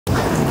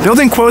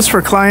Building quotes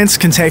for clients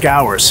can take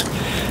hours,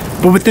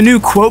 but with the new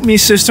Quote Me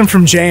system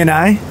from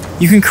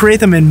JNI, you can create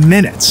them in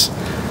minutes.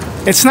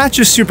 It's not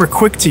just super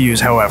quick to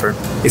use, however,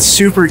 it's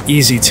super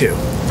easy too.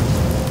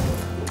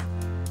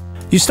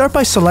 You start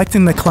by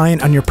selecting the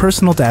client on your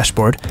personal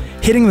dashboard,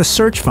 hitting the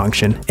search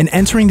function, and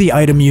entering the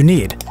item you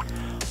need.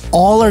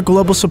 All our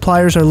global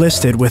suppliers are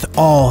listed with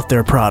all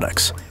their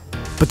products.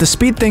 But to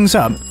speed things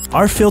up,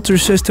 our filter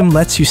system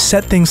lets you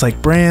set things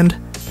like brand,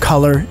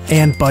 color,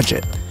 and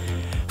budget.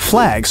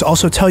 Flags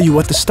also tell you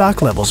what the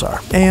stock levels are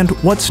and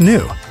what's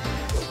new.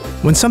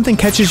 When something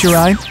catches your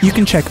eye, you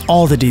can check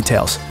all the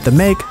details. The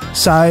make,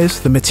 size,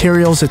 the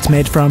materials it's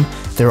made from,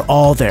 they're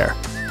all there.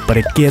 But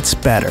it gets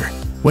better.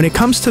 When it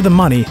comes to the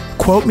money,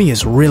 Quote Me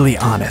is really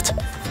on it.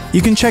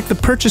 You can check the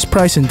purchase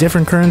price in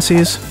different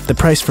currencies, the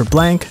price for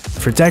blank,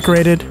 for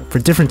decorated, for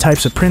different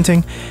types of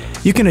printing.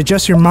 You can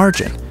adjust your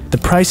margin. The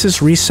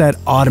prices reset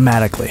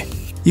automatically.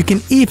 You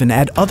can even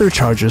add other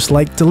charges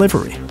like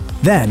delivery.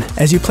 Then,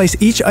 as you place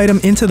each item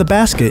into the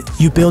basket,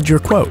 you build your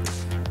quote.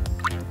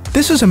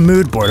 This is a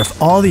mood board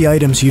of all the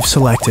items you've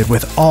selected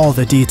with all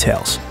the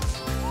details.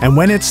 And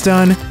when it's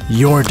done,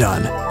 you're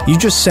done. You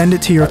just send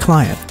it to your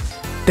client.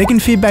 They can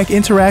feedback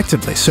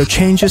interactively so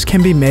changes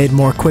can be made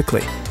more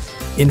quickly.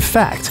 In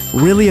fact,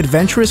 really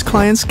adventurous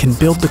clients can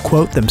build the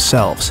quote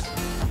themselves.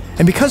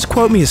 And because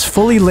Quote Me is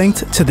fully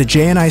linked to the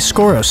JNI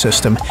Scoro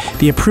system,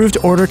 the approved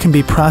order can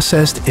be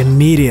processed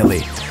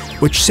immediately,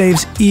 which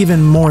saves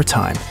even more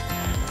time.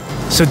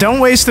 So don't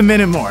waste a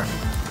minute more.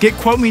 Get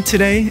Quote Me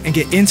today and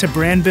get into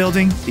brand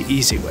building the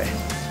easy way.